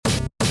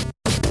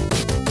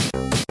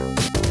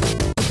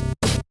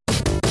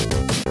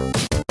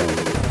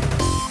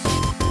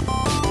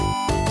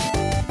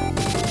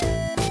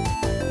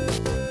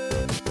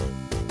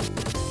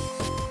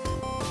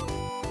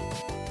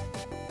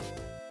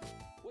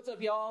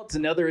up, y'all? It's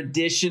another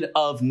edition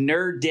of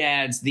Nerd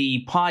Dads,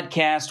 the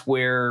podcast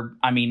where,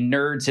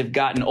 nerds have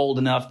gotten old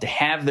enough to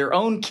have their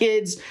own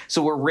kids,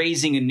 so we're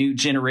raising a new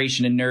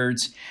generation of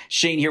nerds.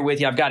 Shane here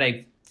with you. I've got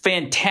a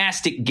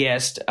fantastic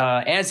guest,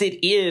 as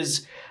it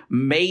is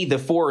May the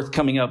 4th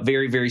coming up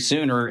very, very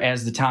soon, or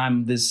as the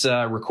time this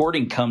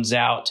recording comes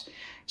out,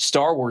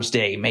 Star Wars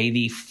Day, May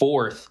the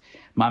 4th.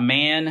 My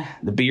man,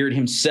 the beard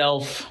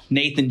himself,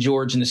 Nathan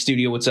George in the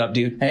studio. What's up,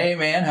 dude? Hey,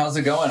 man. How's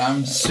it going?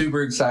 I'm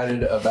super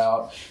excited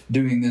about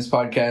doing this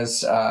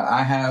podcast.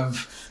 I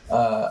have,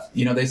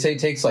 they say it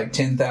takes like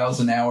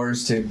 10,000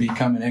 hours to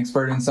become an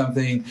expert in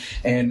something.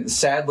 And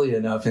sadly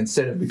enough,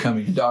 instead of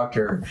becoming a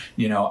doctor,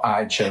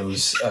 I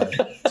chose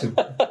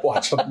to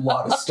watch a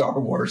lot of Star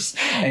Wars.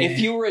 And if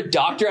you were a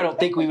doctor, I don't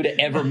think we would have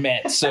ever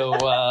met. So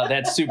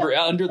that's super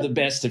under the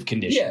best of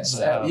conditions.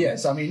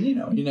 Yes.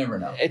 You never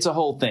know. It's a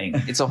whole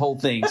thing.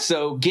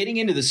 So getting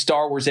into the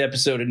Star Wars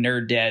episode of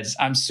Nerd Dads,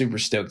 I'm super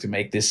stoked to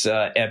make this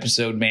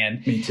episode,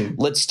 man. Me too.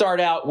 Let's start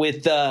out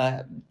with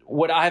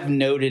what I've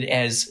noted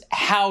as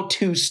how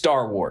to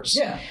Star Wars.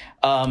 Yeah.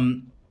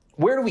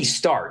 Where do we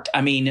start?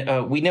 We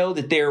know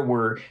that there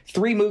were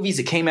 3 movies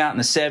that came out in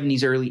the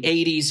 70s, early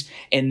 80s,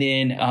 and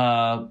then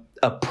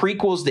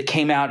prequels that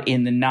came out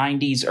in the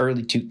 90s,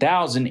 early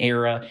 2000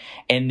 era,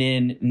 and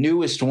then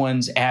newest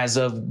ones as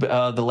of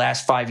the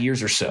last 5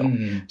 years or so.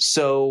 Mm-hmm.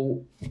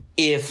 So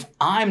if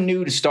I'm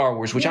new to Star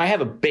Wars, which I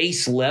have a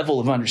base level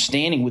of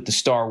understanding with the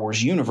Star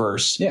Wars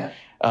universe,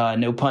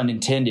 no pun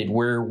intended,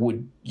 where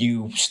would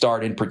you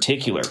start in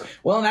particular?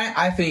 Well, and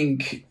I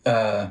think...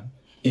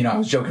 I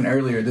was joking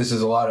earlier, this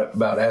is a lot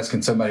about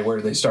asking somebody where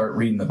do they start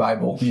reading the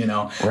Bible,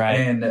 Right.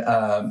 And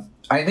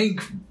I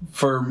think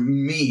for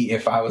me,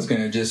 if I was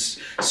going to just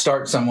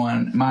start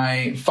someone,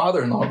 my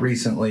father-in-law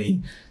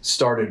recently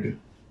started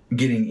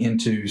getting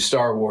into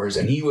Star Wars,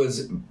 and he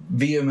was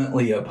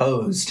vehemently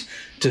opposed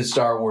to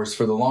Star Wars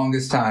for the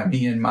longest time.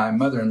 He and my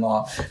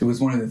mother-in-law, it was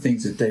one of the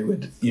things that they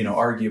would,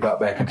 argue about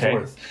back and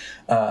forth.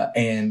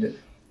 And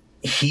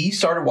he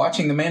started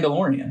watching The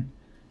Mandalorian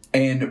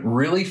and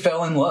really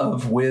fell in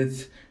love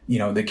with,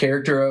 the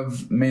character of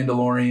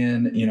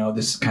Mandalorian,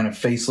 this kind of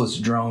faceless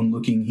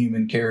drone-looking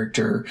human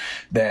character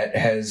that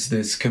has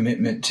this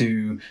commitment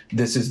to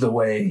this is the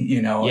way,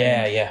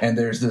 and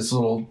there's this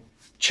little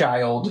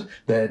child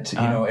that,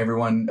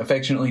 everyone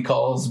affectionately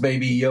calls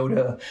Baby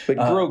Yoda. But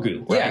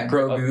Grogu, right? Yeah,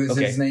 Grogu is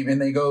his name,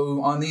 and they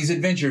go on these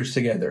adventures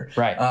together.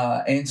 Right.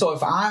 And so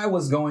if I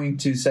was going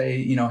to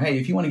say, hey,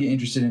 if you want to get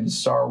interested in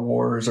Star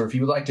Wars, or if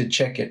you would like to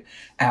check it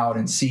out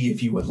and see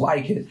if you would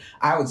like it,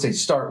 I would say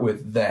start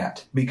with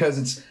that,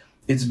 because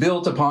it's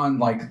built upon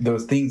like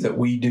those things that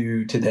we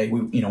do today.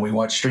 We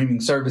watch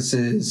streaming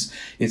services.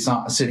 It's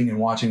not sitting and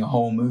watching a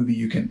whole movie.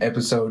 You can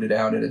episode it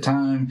out at a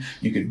time.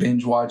 You could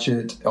binge watch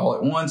it all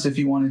at once if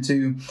you wanted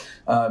to,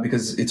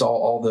 because it's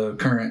all the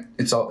current.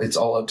 It's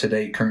all up to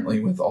date currently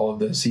with all of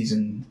the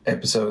season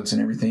episodes and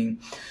everything.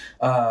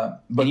 But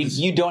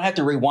you don't have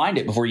to rewind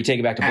it before you take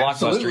it back to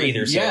Blockbuster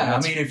either. So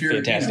if you're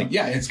fantastic.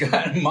 It's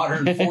got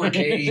modern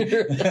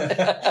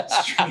 4K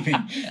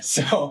streaming.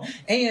 So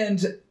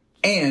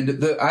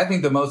I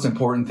think the most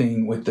important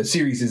thing with the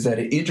series is that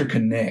it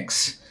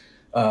interconnects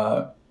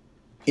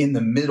in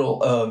the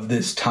middle of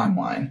this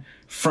timeline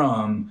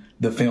from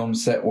the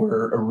films that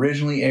were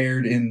originally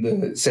aired in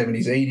the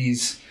 70s,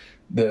 80s,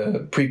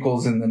 the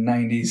prequels in the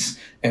 90s,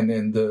 and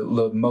then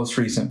the most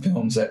recent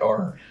films that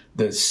are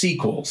the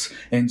sequels.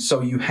 And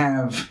so you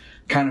have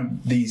kind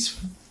of these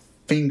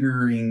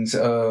fingerings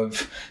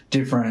of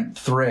different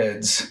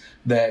threads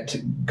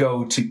that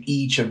go to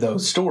each of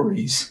those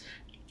stories.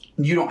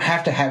 You don't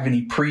have to have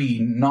any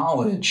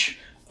pre-knowledge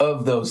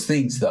of those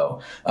things,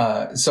 though.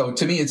 So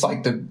to me, it's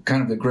like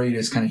the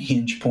greatest kind of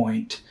hinge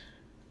point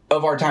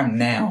of our time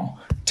now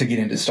to get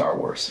into Star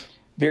Wars.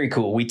 Very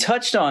cool. We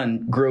touched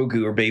on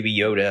Grogu or Baby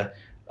Yoda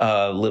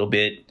a little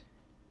bit.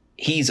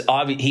 He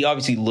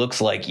obviously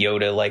looks like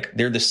Yoda. Like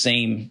they're the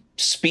same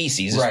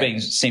species, right.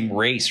 Same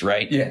race,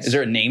 right? Yes. Is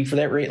there a name for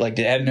that race? Like,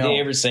 did they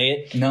ever say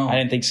it? No, I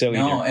didn't think so either.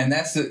 No, and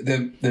that's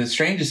the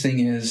strangest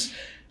thing is.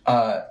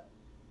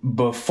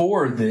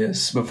 Before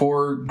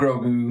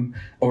Grogu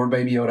or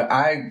Baby Yoda,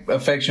 I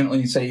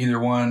affectionately say either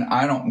one.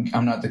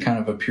 I'm not the kind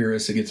of a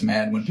purist that gets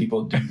mad when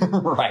people do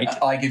right.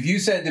 Like if you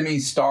said to me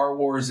Star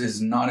Wars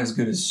is not as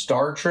good as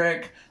Star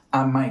Trek,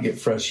 I might get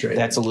frustrated.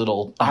 That's a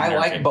little American. I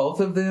like both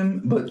of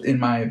them, but in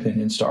my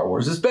opinion, Star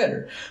Wars is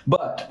better.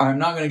 But I'm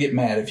not going to get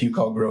mad if you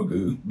call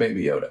Grogu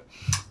Baby Yoda,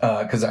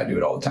 because I do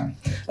it all the time.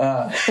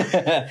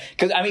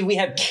 Because, we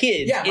have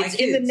kids. Yeah, it's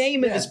in the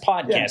name of this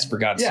podcast, for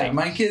God's sake. Yeah,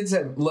 my kids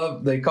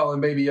they call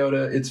him Baby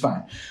Yoda. It's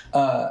fine.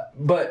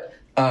 But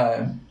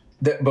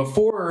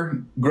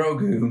before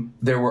Grogu,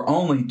 there were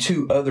only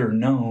 2 other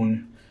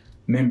known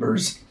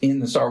members in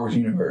the Star Wars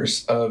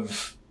universe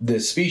of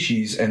this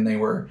species, and they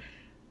were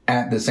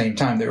at the same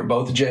time. They were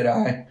both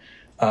Jedi,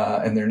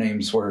 and their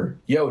names were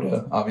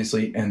Yoda,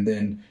 obviously, and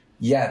then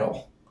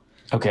Yaddle.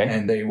 Okay.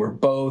 And they were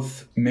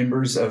both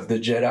members of the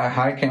Jedi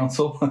High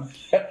Council.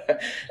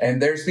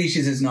 And their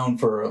species is known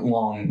for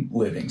long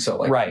living, so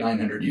like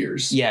 900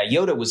 years. Yeah,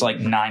 Yoda was like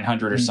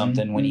 900 or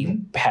something when he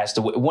passed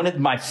away. One of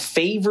my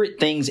favorite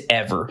things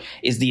ever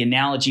is the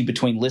analogy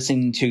between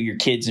listening to your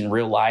kids in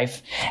real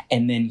life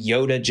and then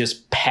Yoda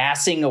just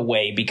passing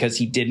away because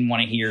he didn't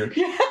want to hear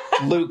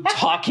Luke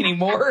talk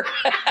anymore.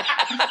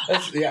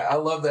 I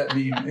love that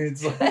meme.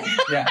 It's like,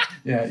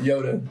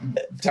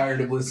 Yoda,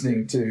 tired of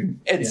listening to.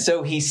 And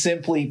so he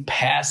simply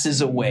passes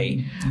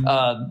away.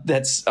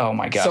 That's, oh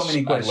my gosh. So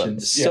many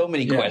questions. So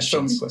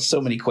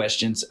many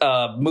questions.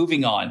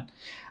 Moving on.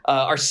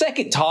 Our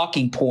second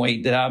talking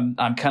point that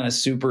I'm kind of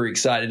super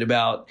excited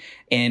about,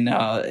 and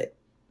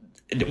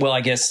well,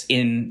 I guess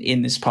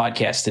in this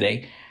podcast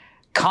today,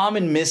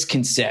 common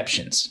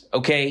misconceptions.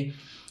 Okay,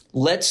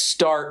 let's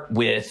start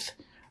with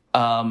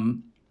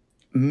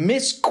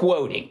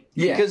misquoting,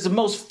 because the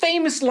most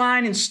famous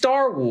line in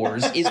Star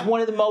Wars is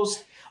one of the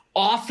most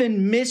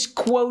often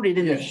misquoted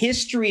in the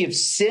history of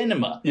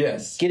cinema.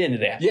 Yes, get into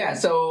that. Yeah,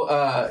 so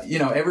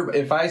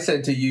if I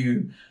said to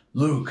you,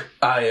 Luke,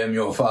 I am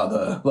your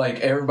father, like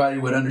everybody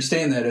would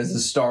understand that as a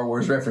Star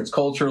Wars reference.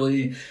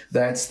 Culturally,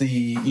 that's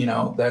the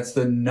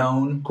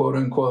known quote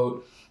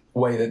unquote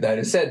way that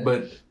is said,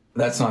 but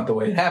that's not the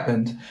way it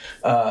happened.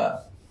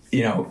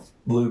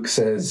 Luke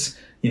says,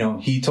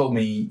 he told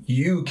me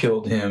you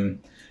killed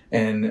him,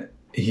 and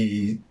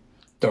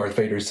Darth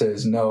Vader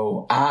says,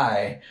 no,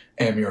 I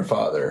am your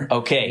father.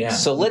 Okay,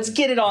 so let's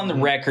get it on the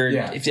record.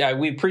 Yeah.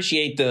 We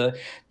appreciate the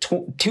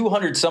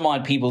 200 some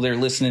odd people that are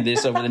listening to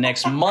this over the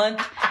next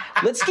month.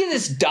 Let's get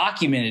this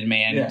documented,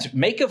 man. Yeah.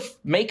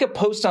 Make a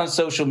post on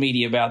social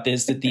media about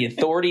this, that the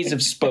authorities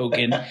have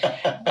spoken.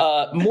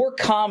 More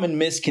common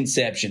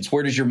misconceptions.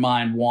 Where does your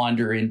mind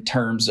wander in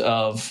terms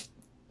of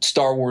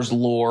Star Wars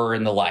lore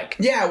and the like?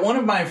 Yeah, one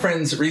of my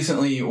friends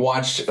recently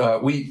watched.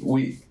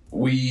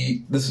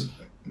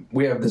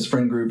 We have this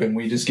friend group, and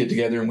we just get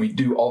together and we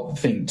do all the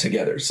thing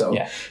together. So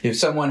if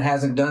someone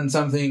hasn't done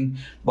something,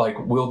 like,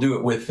 we'll do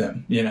it with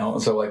them,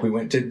 So like we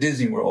went to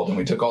Disney World and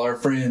we took all our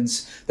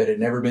friends that had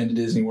never been to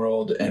Disney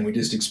World and we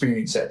just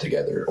experienced that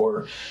together.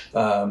 Or,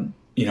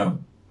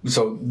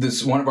 so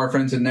this one of our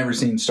friends had never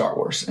seen Star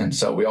Wars, and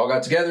so we all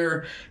got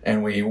together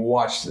and we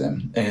watched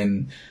them.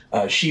 And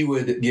she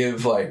would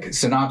give like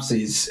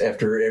synopses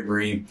after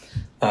every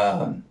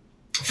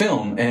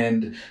film,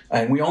 and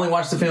we only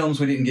watched the films.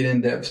 We didn't get in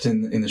depth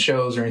in the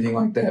shows or anything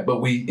like that. But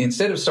we,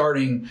 instead of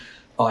starting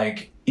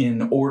like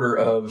in order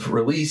of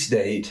release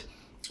date,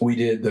 we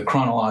did the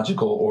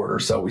chronological order.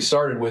 So we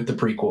started with the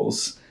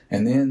prequels,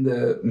 and then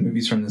the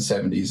movies from the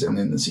 70s, and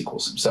then the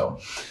sequels. So,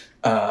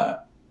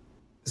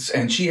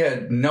 and she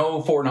had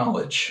no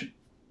foreknowledge,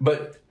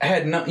 but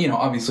had no,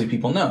 obviously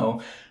people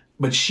know,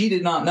 but she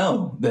did not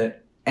know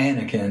that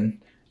Anakin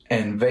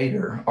and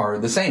Vader are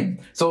the same.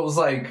 So it was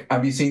like,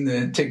 have you seen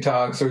the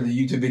TikToks or the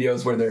YouTube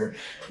videos where they're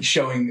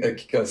showing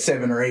a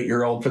 7 or 8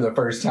 year old for the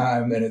first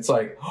time, and it's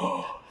like,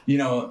 oh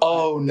no.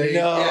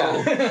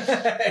 Yeah.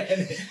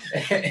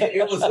 and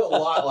it was a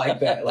lot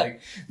like that.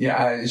 Like,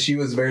 she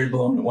was very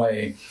blown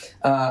away.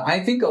 I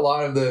think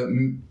one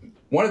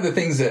of the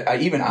things that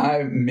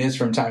I miss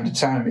from time to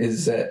time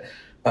is that,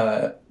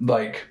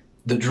 like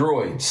the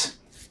droids.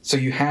 So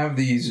you have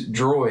these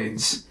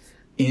droids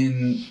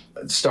in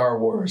Star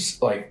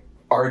Wars, like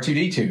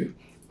R2-D2.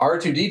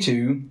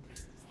 R2-D2,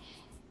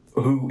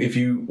 who, if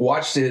you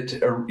watched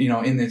it,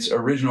 in its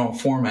original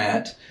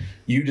format,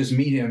 you just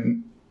meet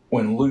him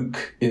when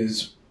Luke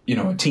is,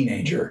 a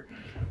teenager.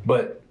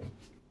 But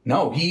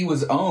no, he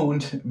was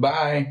owned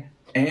by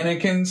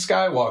Anakin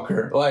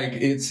Skywalker. Like,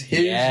 it's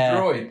his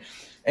droid.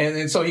 And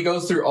then so he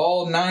goes through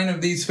all 9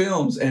 of these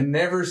films and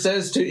never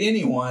says to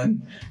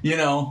anyone,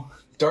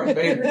 Darth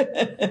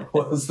Vader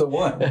was the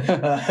one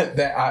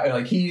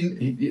that he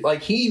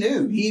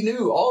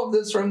knew all of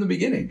this from the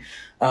beginning.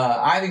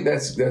 I think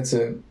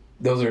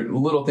those are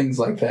little things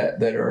like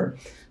that are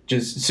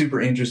just super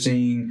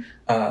interesting.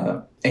 Anakin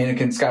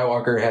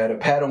Skywalker had a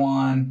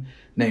Padawan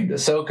named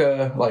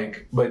Ahsoka.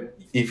 But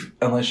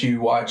unless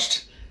you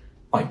watched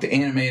like the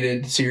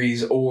animated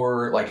series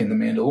or like in The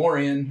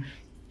Mandalorian,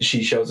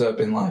 she shows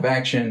up in live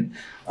action.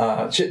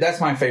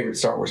 That's my favorite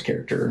Star Wars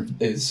character,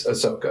 is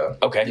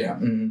Ahsoka. Okay. Yeah.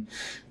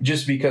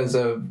 Just because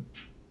of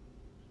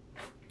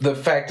the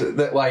fact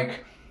that,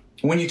 like,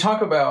 when you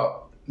talk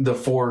about the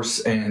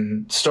Force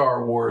and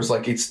Star Wars,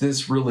 like, it's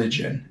this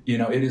religion,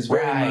 it is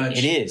very much.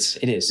 It is.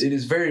 It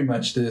is very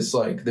much this,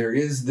 like, there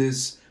is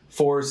this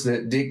force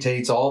that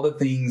dictates all the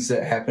things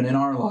that happen in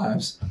our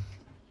lives.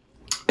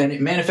 And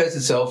it manifests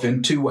itself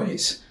in 2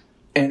 ways.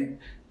 And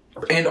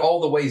all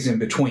the ways in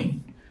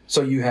between.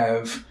 So you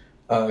have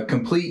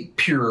complete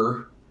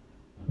pure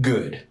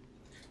good,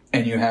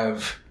 and you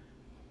have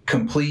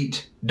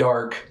complete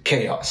dark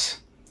chaos,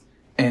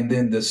 and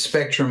then the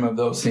spectrum of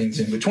those things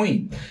in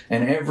between.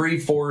 And every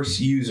Force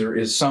user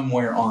is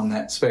somewhere on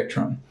that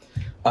spectrum.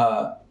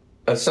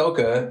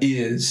 Ahsoka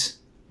is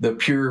the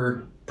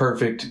pure,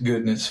 perfect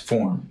goodness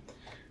form.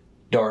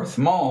 Darth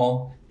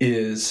Maul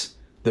is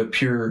the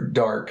pure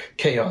dark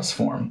chaos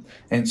form.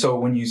 And so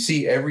when you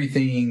see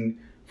everything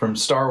from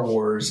Star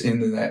Wars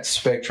into that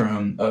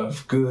spectrum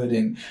of good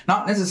and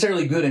not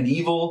necessarily good and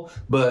evil,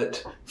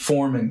 but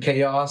form and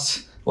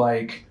chaos,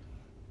 like,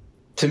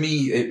 to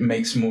me, it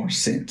makes more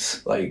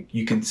sense. Like,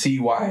 you can see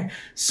why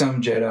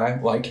some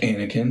Jedi, like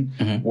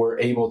Anakin, were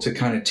able to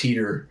kind of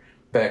teeter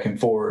back and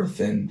forth,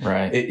 and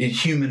it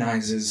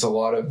humanizes a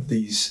lot of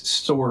these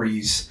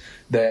stories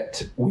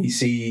that we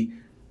see,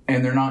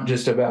 and they're not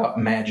just about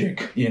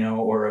magic,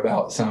 or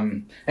about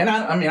some. And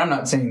I mean, I'm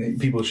not saying that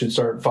people should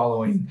start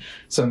following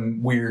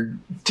some weird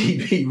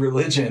TV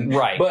religion,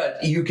 right?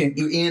 But you can,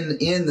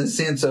 in the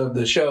sense of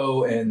the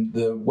show and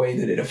the way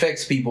that it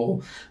affects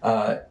people,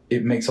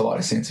 it makes a lot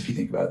of sense if you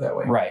think about it that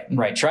way.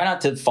 Right. Try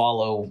not to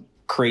follow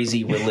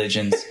crazy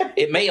religions.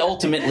 It may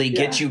ultimately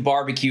get you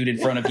barbecued in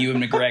front of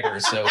Ewan McGregor.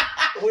 So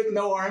with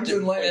no arms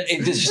and legs.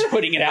 Just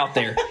putting it out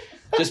there.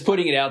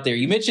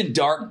 You mentioned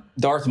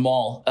Darth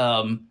Maul.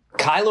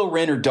 Kylo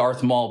Ren or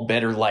Darth Maul,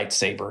 better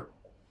lightsaber?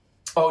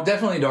 Oh,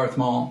 definitely Darth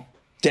Maul.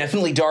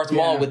 Definitely Darth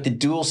Maul with the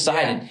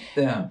dual-sided.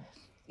 Yeah.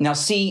 Now,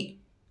 see,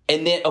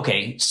 and then,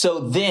 okay, so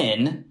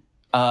then,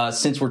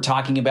 since we're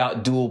talking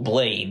about dual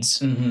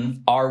blades,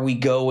 are we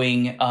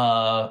going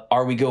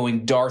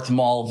Darth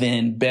Maul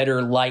then,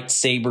 better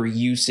lightsaber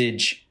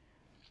usage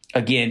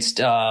against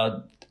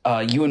Ewan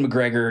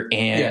McGregor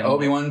and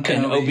Obi-Wan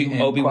Kenobi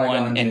and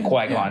Obi-Wan and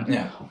Qui-Gon?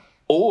 Yeah.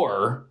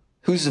 Or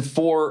who's the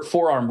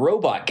four-arm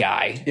robot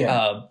guy?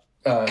 Yeah.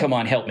 Come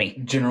on, help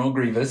me. General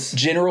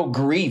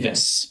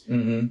Grievous.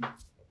 Yeah.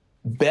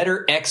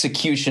 Better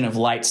execution of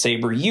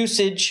lightsaber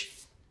usage.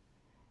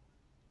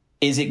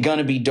 Is it going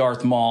to be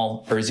Darth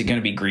Maul or is it going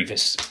to be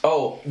Grievous?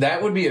 Oh,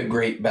 that would be a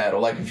great battle.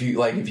 Like if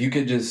you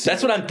could just.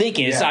 That's what I'm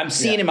thinking. Yeah, I'm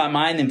seeing in my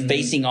mind them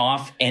facing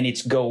off, and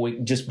it's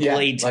going just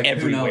blades like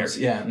everywhere. Who knows?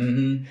 Yeah.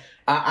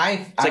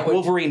 It's like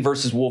Wolverine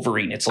versus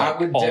Wolverine. It's like I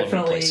would all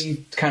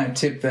definitely kind of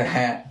tip the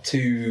hat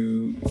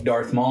to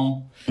Darth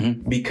Maul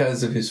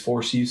because of his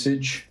Force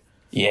usage.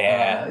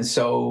 Yeah.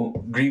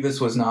 So Grievous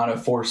was not a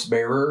Force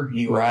bearer.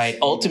 He was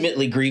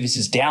ultimately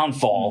Grievous's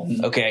downfall.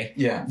 Okay.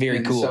 Yeah.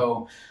 Very cool.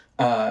 So.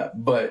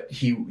 But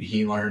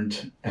he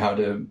learned how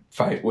to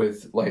fight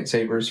with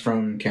lightsabers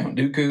from Count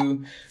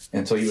Dooku,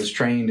 and so he was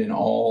trained in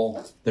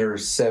all. There are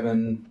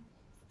 7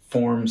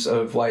 forms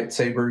of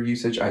lightsaber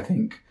usage, I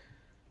think.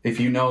 If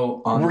you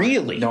know,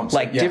 really,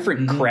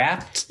 different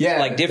crafts,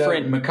 like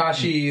different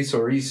Makashi,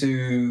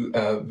 Sorisu,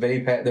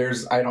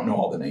 Vapad. I don't know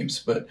all the names,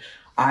 but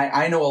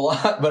I know a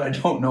lot, but I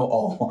don't know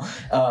all.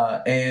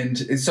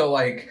 And so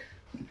like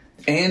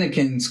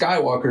Anakin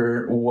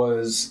Skywalker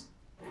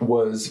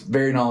was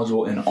very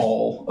knowledgeable in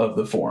all of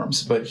the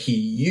forms, but he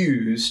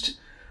used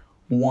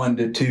 1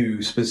 to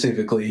 2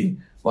 specifically,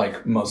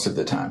 like most of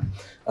the time.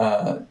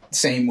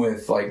 Same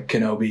with like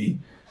Kenobi,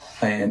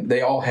 and they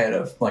all had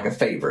a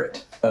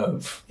favorite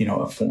of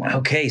a form.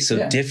 Okay,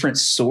 so different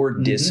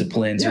sword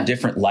disciplines or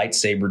different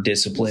lightsaber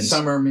disciplines.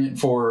 Some are meant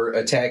for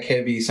attack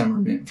heavy, some are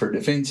meant for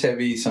defense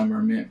heavy, some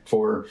are meant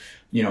for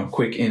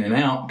quick in and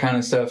out kind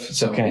of stuff.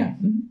 So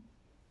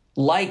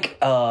like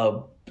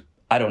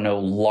I don't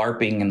know,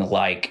 LARPing and the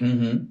like.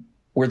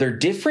 Were there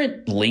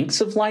different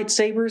lengths of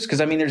lightsabers?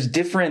 Because I mean, there's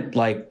different,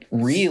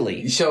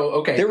 really.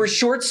 So there were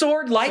short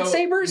sword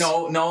lightsabers.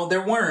 No,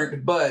 there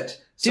weren't.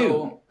 But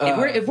dude,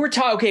 if we're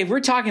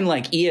talking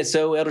like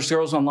ESO, Elder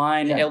Scrolls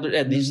Online,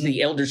 these are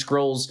the Elder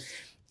Scrolls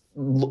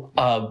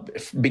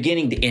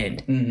beginning to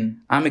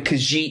end. I'm a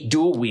Khajiit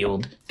dual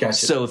wield. Gotcha.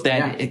 So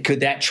if could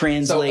that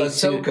translate?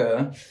 So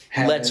Ahsoka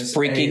has let's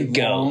freaking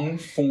go. Long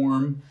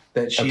form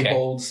that she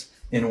holds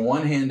in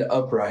one hand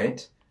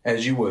upright,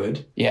 as you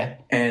would. Yeah.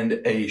 And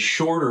a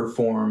shorter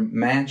form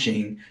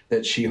matching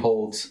that she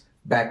holds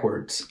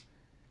backwards.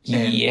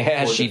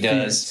 Yeah, she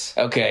does.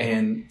 Okay.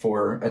 And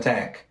for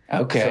attack.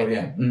 Okay. So,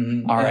 yeah.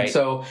 All right.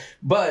 So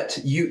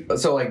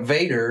like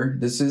Vader,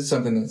 this is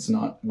something that's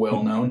not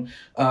well known.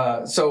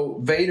 So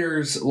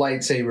Vader's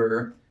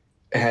lightsaber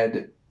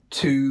had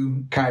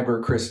 2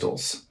 Kyber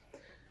crystals,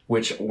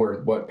 which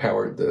were what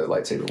powered the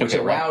lightsaber, which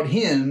allowed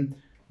him,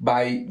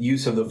 by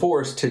use of the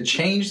Force, to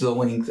change the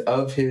length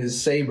of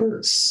his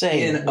saber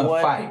in a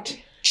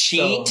fight.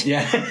 Cheat?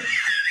 So,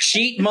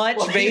 cheat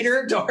much,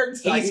 Vader?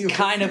 He's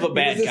kind of a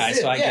bad guy,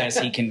 so I guess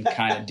he can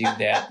kind of do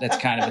that. That's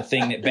kind of a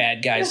thing that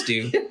bad guys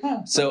do.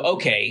 So,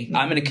 I'm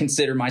going to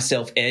consider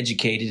myself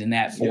educated in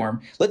that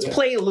form. Let's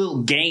play a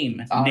little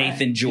game,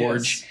 Nathan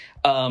George.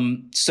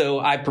 Yes. So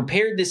I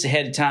prepared this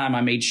ahead of time.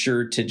 I made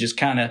sure to just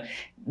kind of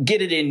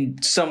get it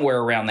in somewhere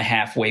around the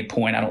halfway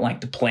point. I don't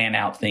like to plan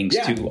out things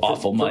too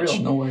awful much.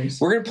 Real, no worries.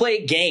 We're going to play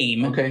a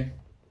game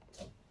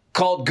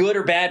called Good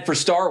or Bad for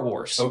Star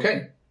Wars.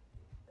 Okay.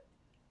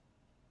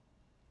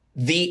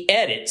 The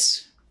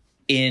edits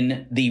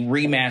in the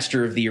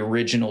remaster of the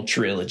original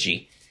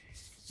trilogy.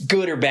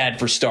 Good or bad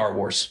for Star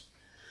Wars?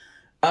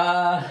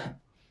 I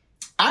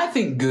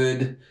think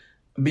good,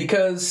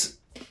 because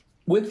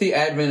with the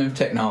advent of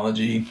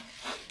technology,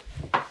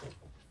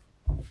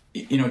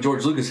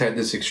 George Lucas had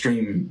this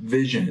extreme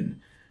vision,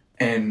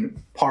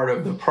 and part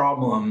of the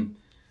problem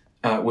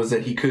was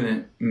that he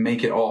couldn't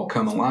make it all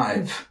come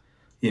alive,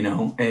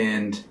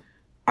 and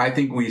I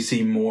think we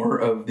see more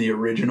of the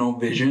original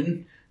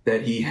vision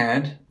that he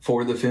had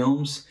for the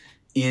films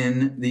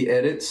in the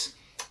edits.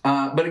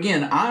 But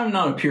again, I'm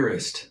not a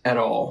purist at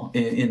all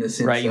in the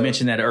sense right. You of,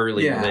 mentioned that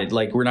earlier, that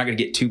like we're not going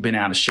to get too bent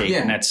out of shape,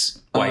 and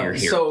that's why you're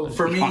here. So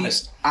for me,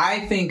 I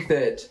think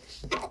that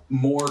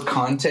more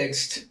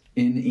context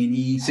in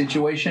any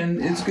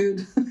situation is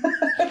good.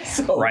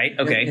 So, right.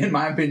 Okay. In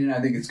my opinion, I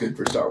think it's good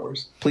for Star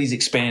Wars. Please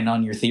expand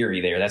on your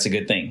theory there. That's a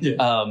good thing.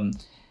 Yeah.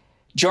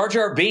 Jar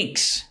Jar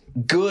Binks,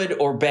 good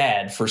or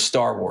bad for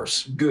Star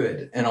Wars?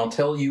 Good, and I'll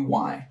tell you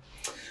why.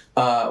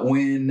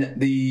 When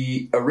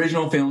the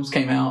original films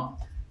came out,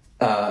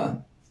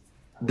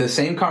 the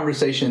same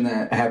conversation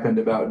that happened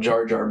about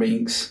Jar Jar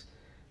Binks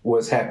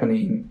was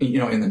happening,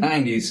 in the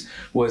 90s,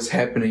 was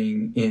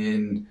happening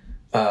in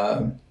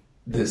the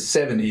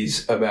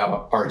 70s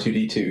about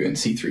R2-D2 and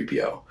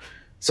C-3PO.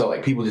 So,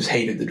 like, people just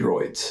hated the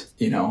droids,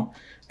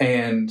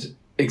 and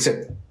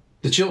except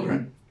the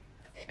children.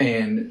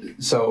 And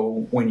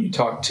so when you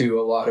talk to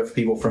a lot of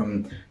people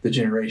from the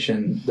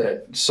generation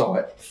that saw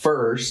it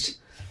first,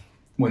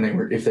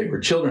 if they were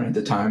children at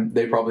the time,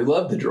 they probably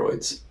loved the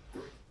droids.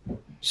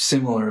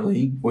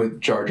 Similarly with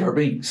Jar Jar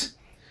Binks.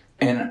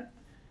 And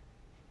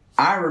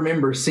I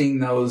remember seeing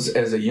those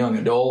as a young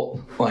adult,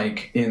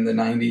 like in the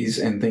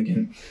 90s, and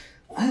thinking,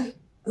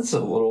 that's a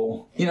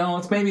little, it's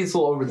a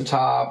little over the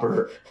top,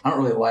 or I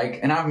don't really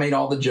like, and I've made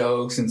all the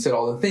jokes and said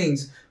all the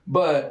things,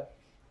 but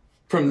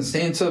from the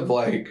stance of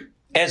like,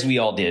 as we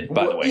all did,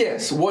 by the way.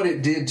 Yes, what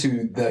it did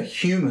to the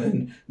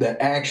human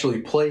that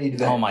actually played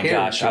that. Oh my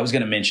gosh, I was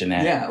going to mention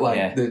that.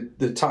 Yeah,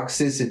 the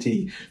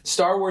toxicity.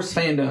 Star Wars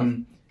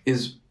fandom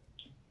is,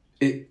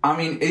 it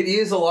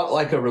is a lot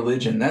like a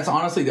religion. That's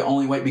honestly the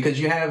only way, because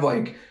you have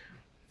like,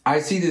 I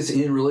see this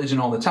in religion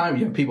all the time.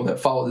 You have people that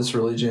follow this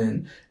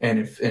religion, and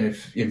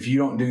if you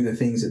don't do the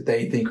things that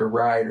they think are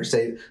right, or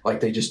say, like,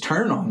 they just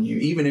turn on you,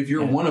 even if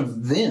you're one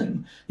of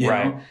them, you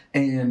know?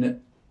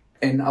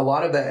 And a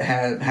lot of that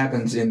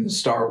happens in the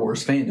Star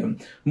Wars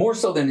fandom, more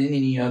so than in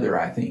any other,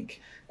 I think.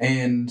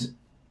 And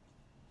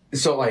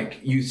so, like,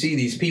 you see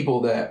these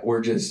people that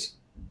were just,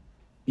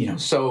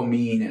 so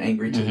mean and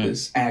angry to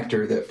this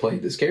actor that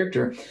played this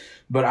character.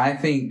 But I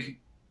think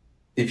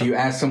if you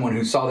ask someone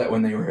who saw that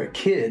when they were a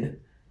kid,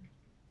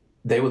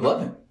 they would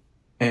love him.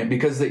 And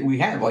because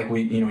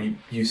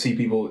you see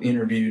people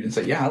interviewed and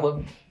say, yeah, I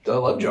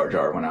love Jar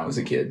Jar when I was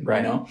a kid,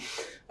 right?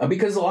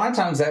 Because a lot of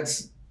times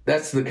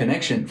that's the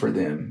connection for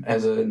them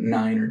as a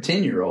 9 or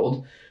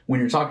 10-year-old. When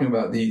you're talking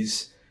about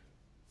these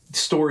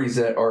stories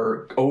that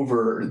are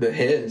over the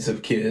heads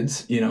of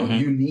kids,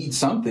 you need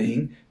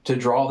something to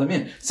draw them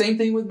in. Same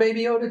thing with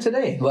Baby Yoda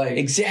today. Like,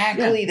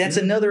 exactly. That's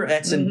another.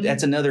 That's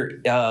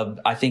another.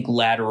 I think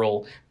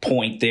lateral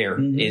point there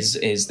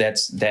is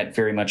that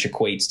very much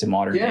equates to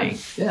modern day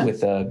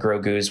with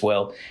Grogu as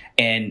well,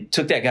 and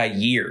took that guy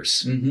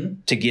years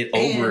to get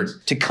over,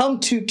 to come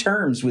to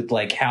terms with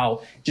like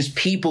how just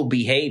people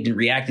behaved and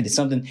reacted to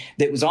something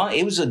that was on.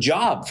 It was a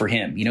job for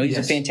him. He's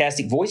a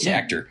fantastic voice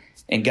actor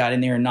and got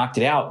in there and knocked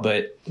it out.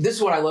 But this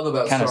is what I love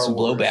about kind Star of some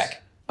Wars.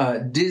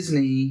 blowback.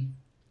 Disney,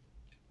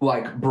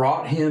 like,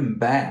 brought him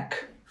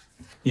back,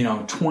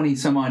 20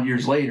 some odd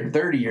years later,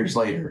 30 years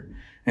later,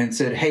 and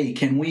said, hey,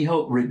 can we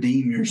help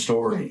redeem your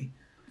story?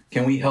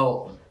 Can we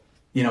help,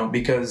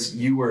 because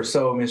you were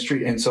so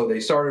mistreated. And so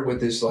they started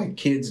with this like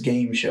kids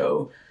game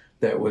show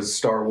that was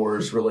Star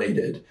Wars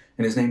related.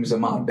 And his name is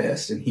Ahmad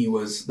Best, and he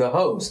was the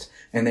host.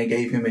 And they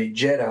gave him a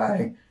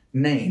Jedi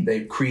name.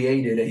 They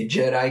created a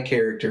Jedi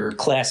character.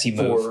 Classy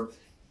move.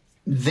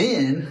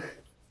 Then,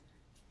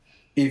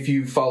 if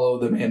you follow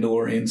the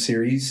Mandalorian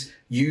series,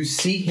 you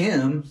see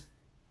him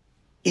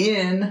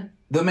in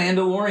the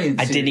Mandalorian series.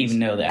 I didn't even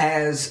know that.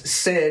 As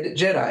said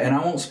Jedi. And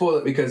I won't spoil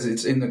it because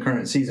it's in the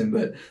current season,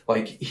 but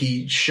like,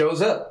 he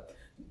shows up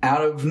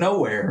out of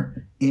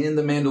nowhere in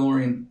the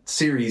Mandalorian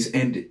series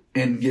and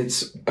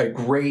gets a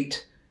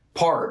great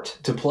part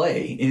to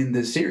play in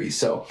this series.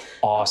 So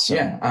awesome.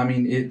 Yeah, I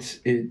mean,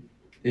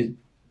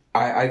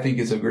 I think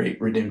it's a great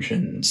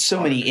redemption.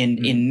 So many in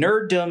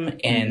nerddom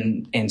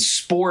and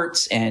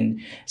sports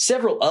and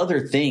several other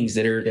things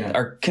that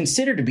are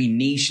considered to be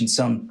niche in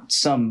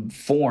some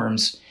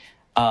forms.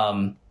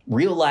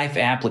 Real life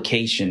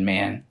application,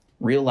 man.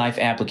 Real life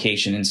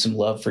application and some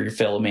love for your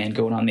fellow man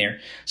going on there.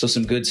 So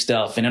some good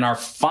stuff. And in our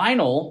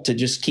final, to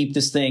just keep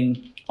this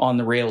thing on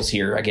the rails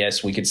here, I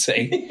guess we could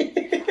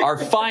say, our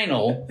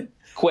final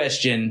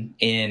question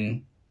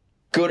in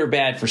good or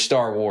bad for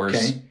Star Wars.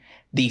 Okay.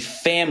 The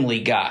Family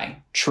Guy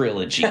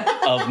trilogy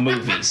of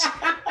movies.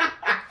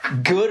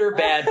 Good or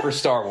bad for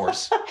Star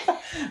Wars?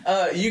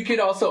 You could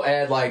also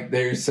add like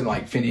there's some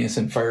like Phineas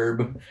and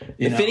Ferb.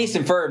 Phineas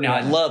and Ferb. Now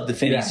I love the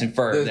Phineas and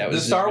Ferb. The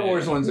Star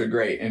Wars ones are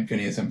great, and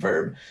Phineas and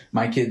Ferb.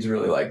 My kids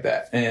really like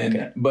that.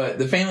 But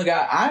the Family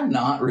Guy, I'm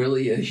not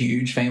really a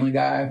huge Family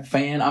Guy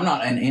fan. I'm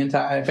not an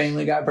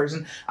anti-Family Guy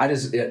person.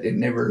 It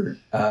never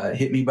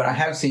hit me. But I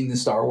have seen the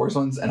Star Wars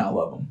ones, and I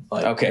love them.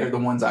 They're the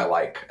ones I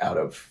like out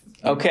of.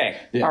 Okay.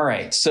 Yeah. All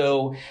right.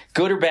 So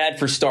good or bad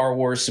for Star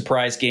Wars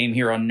surprise game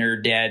here on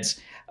Nerd Dads.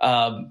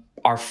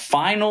 Our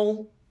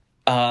final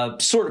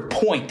sort of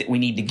point that we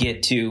need to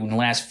get to in the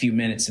last few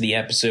minutes of the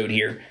episode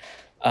here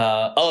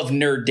of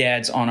Nerd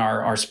Dads on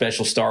our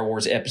special Star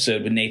Wars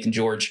episode with Nathan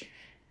George.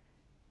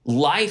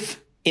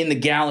 Life in the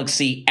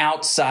galaxy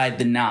outside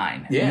the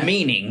Nine. Yeah.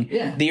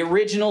 Meaning the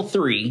original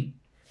 3,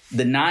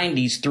 the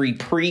 90s 3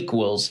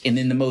 prequels, and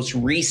then the most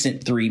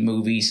recent 3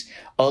 movies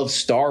of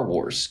Star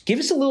Wars. Give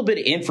us a little bit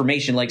of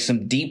information, like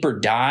some deeper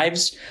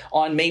dives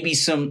on maybe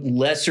some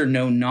lesser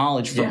known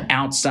knowledge from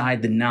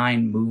outside the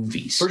 9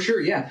 movies. For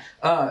sure, yeah.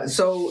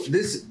 So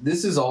this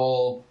is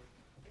all,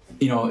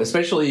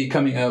 especially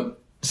coming up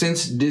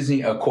since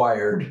Disney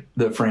acquired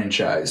the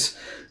franchise.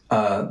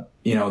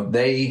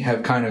 They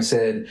have kind of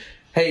said,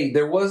 hey,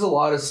 there was a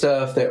lot of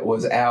stuff that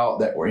was out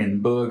that were in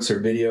books or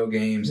video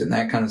games and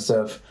that kind of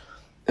stuff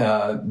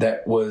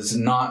that was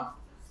not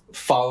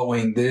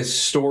following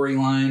this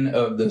storyline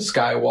of the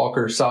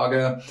Skywalker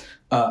saga.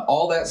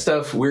 All that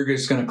stuff we're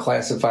just going to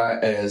classify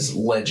as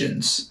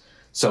legends.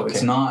 So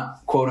it's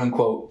not quote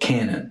unquote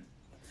canon.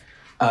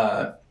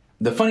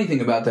 The funny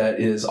thing about that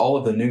is all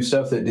of the new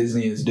stuff that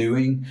Disney is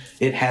doing,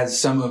 it has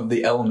some of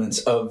the elements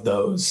of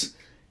those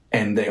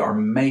and they are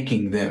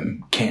making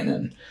them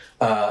canon.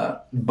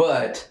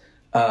 But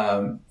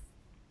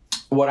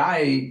what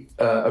I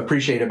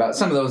appreciate about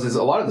some of those is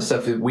a lot of the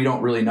stuff that we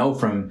don't really know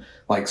from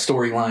like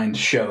storyline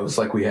shows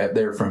like we have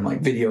there from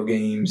like video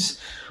games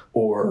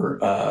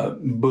or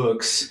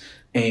books.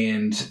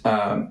 And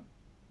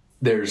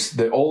there's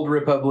the Old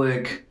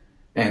Republic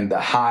and the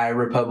High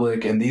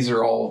Republic, and these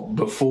are all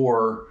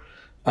before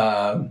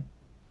the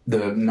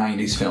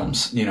 90s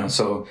films,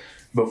 so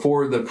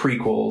before the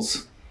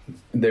prequels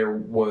there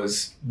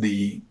was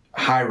the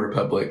High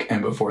Republic,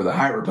 and before the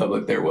High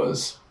Republic there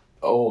was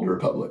Old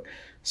Republic.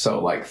 So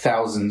like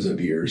thousands of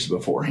years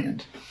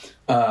beforehand.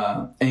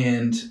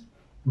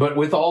 But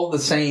with all the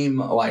same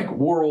like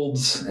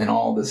worlds and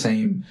all the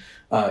same,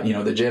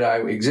 the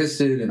Jedi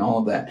existed and all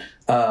of that.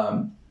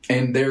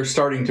 And they're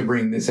starting to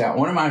bring this out.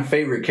 One of my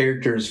favorite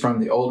characters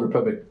from the Old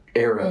Republic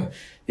era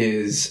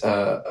is,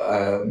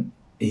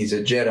 he's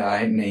a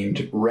Jedi named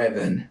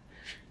Revan.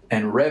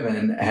 And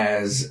Revan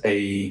has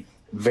a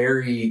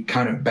very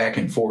kind of back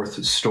and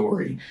forth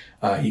story.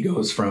 He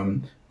goes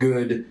from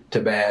good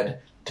to bad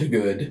to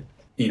good,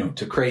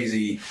 to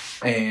crazy.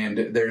 And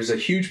there's a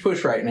huge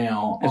push right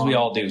now. As we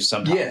all do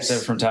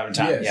sometimes, from time to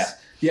time. Yes.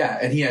 Yeah.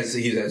 And he has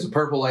a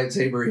purple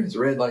lightsaber, he has a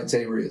red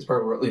lightsaber, he has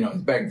purple,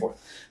 it's back and forth.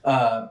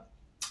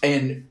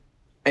 And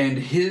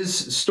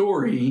his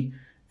story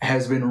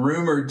has been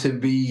rumored to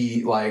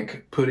be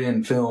like put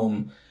in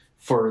film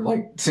for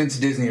like since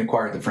Disney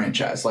acquired the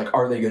franchise. Like,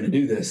 are they going to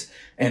do this?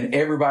 And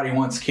everybody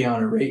wants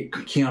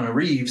Keanu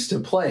Reeves to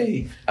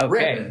play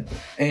Revan.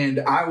 And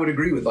I would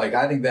agree with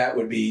I think that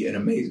would be an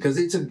amazing, because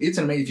it's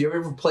an amazing. If you've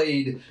ever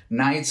played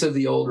Knights of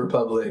the Old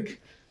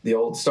Republic, the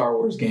old Star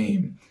Wars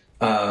game,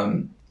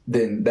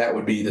 then that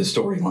would be the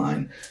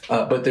storyline.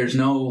 But there's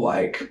no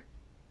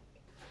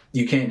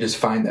you can't just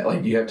find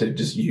that. You have to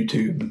just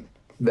YouTube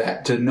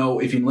that to know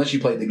unless you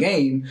played the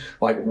game,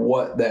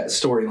 what that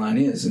storyline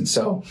is. And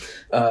so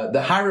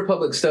the High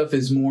Republic stuff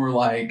is more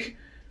like,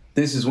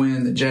 this is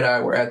when the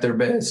Jedi were at their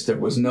best. There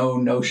was no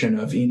notion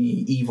of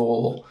any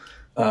evil,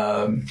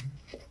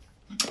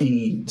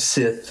 any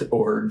Sith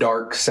or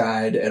dark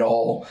side at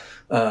all.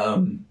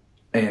 And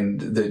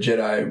the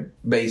Jedi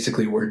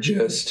basically were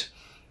just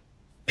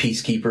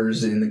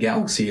peacekeepers in the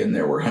galaxy, and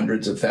there were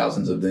hundreds of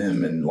thousands of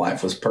them, and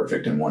life was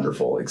perfect and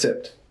wonderful,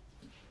 except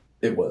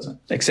it wasn't.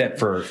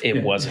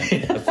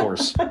 Wasn't, of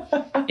course.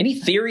 Any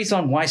theories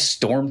on why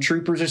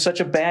stormtroopers are such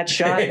a bad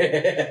shot?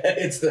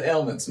 It's the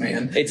helmets,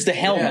 man. It's the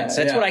helmets.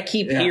 That's what I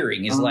keep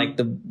hearing is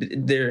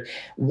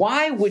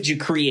why would you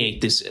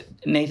create this?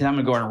 Nathan, I'm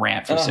going to go on a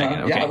rant for a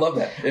second. Okay? Yeah, I love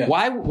that. Yeah.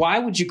 Why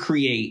would you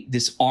create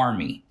this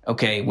army,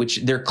 which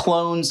they're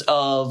clones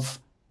of...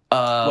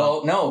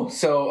 no.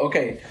 So,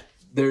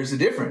 there's a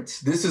difference.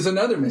 This is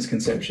another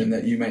misconception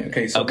that you made.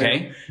 Okay, so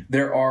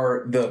there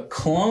are the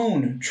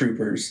clone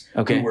troopers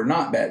who were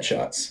not bad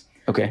shots.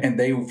 Okay. And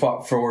they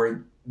fought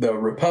for the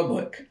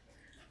Republic,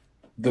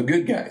 the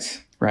good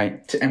guys.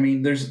 Right.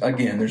 There's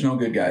no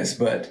good guys,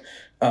 but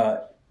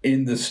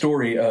in the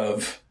story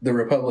of the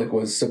Republic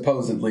was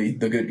supposedly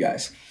the good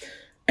guys.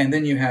 And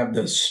then you have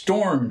the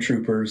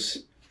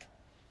stormtroopers.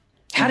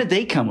 How did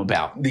they come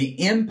about? The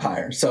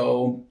Empire.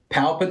 So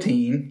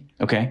Palpatine.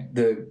 Okay.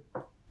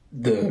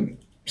 The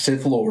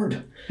Sith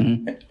Lord,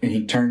 and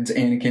he turns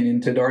Anakin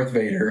into Darth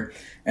Vader,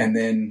 and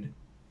then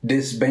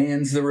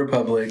disbands the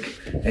Republic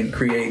and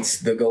creates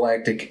the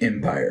Galactic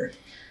Empire.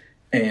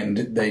 And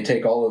they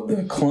take all of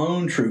the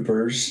clone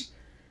troopers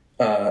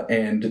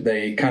and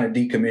they kind of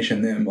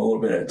decommission them a little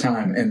bit at a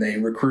time, and they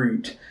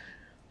recruit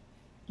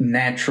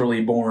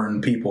naturally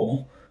born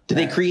people. Did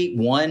they create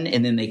one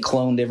and then they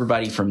cloned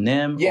everybody from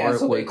them? Yeah,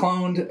 so they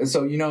cloned.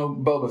 So you know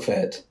Boba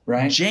Fett,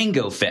 right?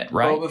 Jango Fett,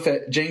 right?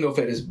 Jango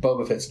Fett is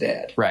Boba Fett's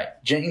dad. Right.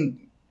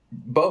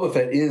 Boba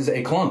Fett is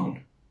a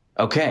clone.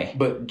 Okay.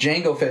 But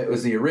Jango Fett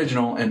was the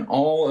original, and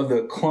all of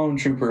the clone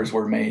troopers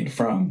were made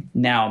from.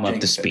 Now I'm up Jango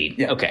to Fett. speed.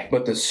 Yeah. Okay.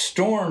 But the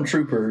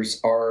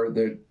stormtroopers are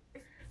the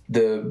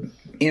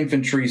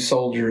infantry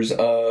soldiers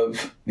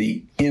of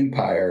the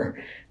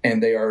Empire,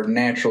 and they are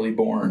naturally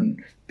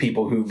born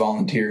people who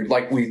volunteered,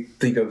 like we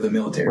think of the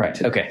military. Right.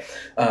 Today. Okay.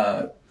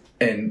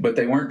 But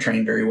they weren't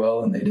trained very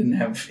well, and they didn't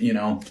have,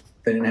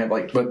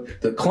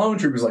 but the clone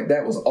troopers, like,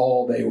 that was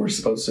all they were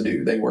supposed to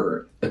do. They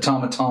were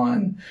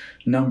automaton,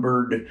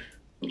 numbered,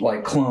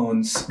 like,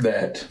 clones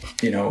that,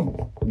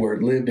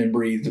 lived and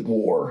breathed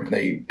war.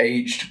 They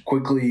aged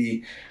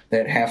quickly, they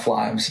had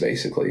half-lives,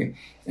 basically,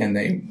 and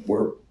they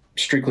were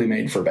strictly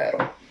made for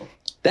battle.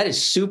 That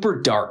is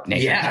super dark,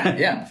 Nathan.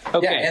 Yeah.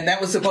 Okay. Yeah, and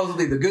that was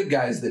supposedly the good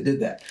guys that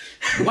did that.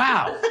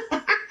 Wow.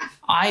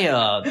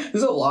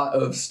 There's a lot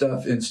of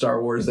stuff in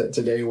Star Wars that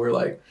today we're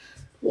like,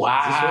 wow,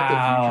 is this what the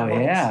future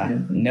holds? yeah.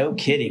 No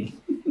kidding.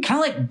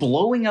 Kind of like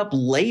blowing up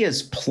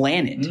Leia's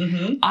planet.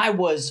 Mm-hmm.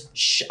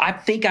 I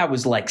think I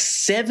was like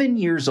 7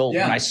 years old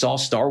when I saw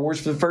Star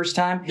Wars for the first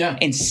time. Yeah.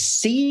 And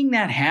seeing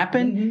that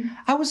happen,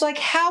 I was like,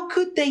 how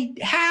could they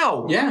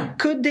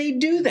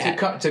do that?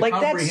 To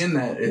comprehend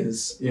that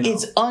is,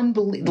 it's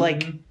unbelievable.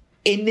 Like,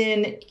 and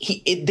then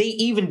they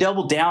even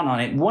doubled down on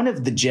it. One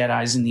of the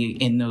Jedis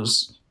in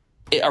those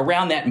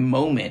around that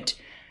moment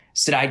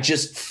said, I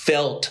just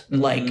felt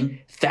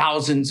like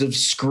thousands of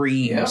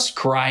screams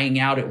crying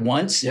out at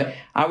once. Yeah.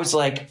 I was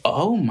like,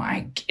 oh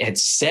my, at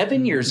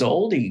 7 years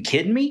old, are you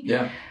kidding me?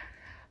 Yeah.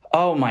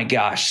 Oh my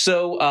gosh.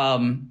 So,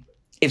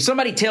 if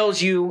somebody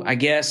tells you, I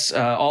guess,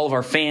 all of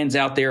our fans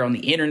out there on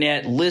the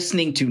internet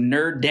listening to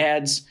Nerd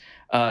Dads,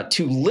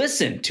 to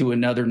listen to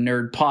another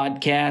nerd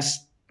podcast,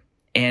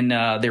 and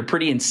they're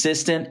pretty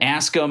insistent,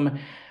 ask them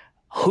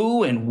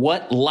who and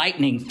what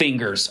lightning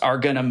fingers are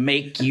going to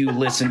make you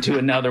listen to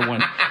another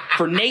one.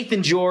 For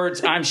Nathan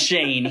George, I'm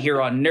Shane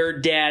here on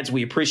Nerd Dads.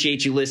 We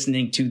appreciate you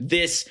listening to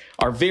this,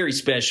 our very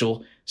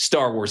special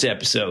Star Wars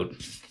episode.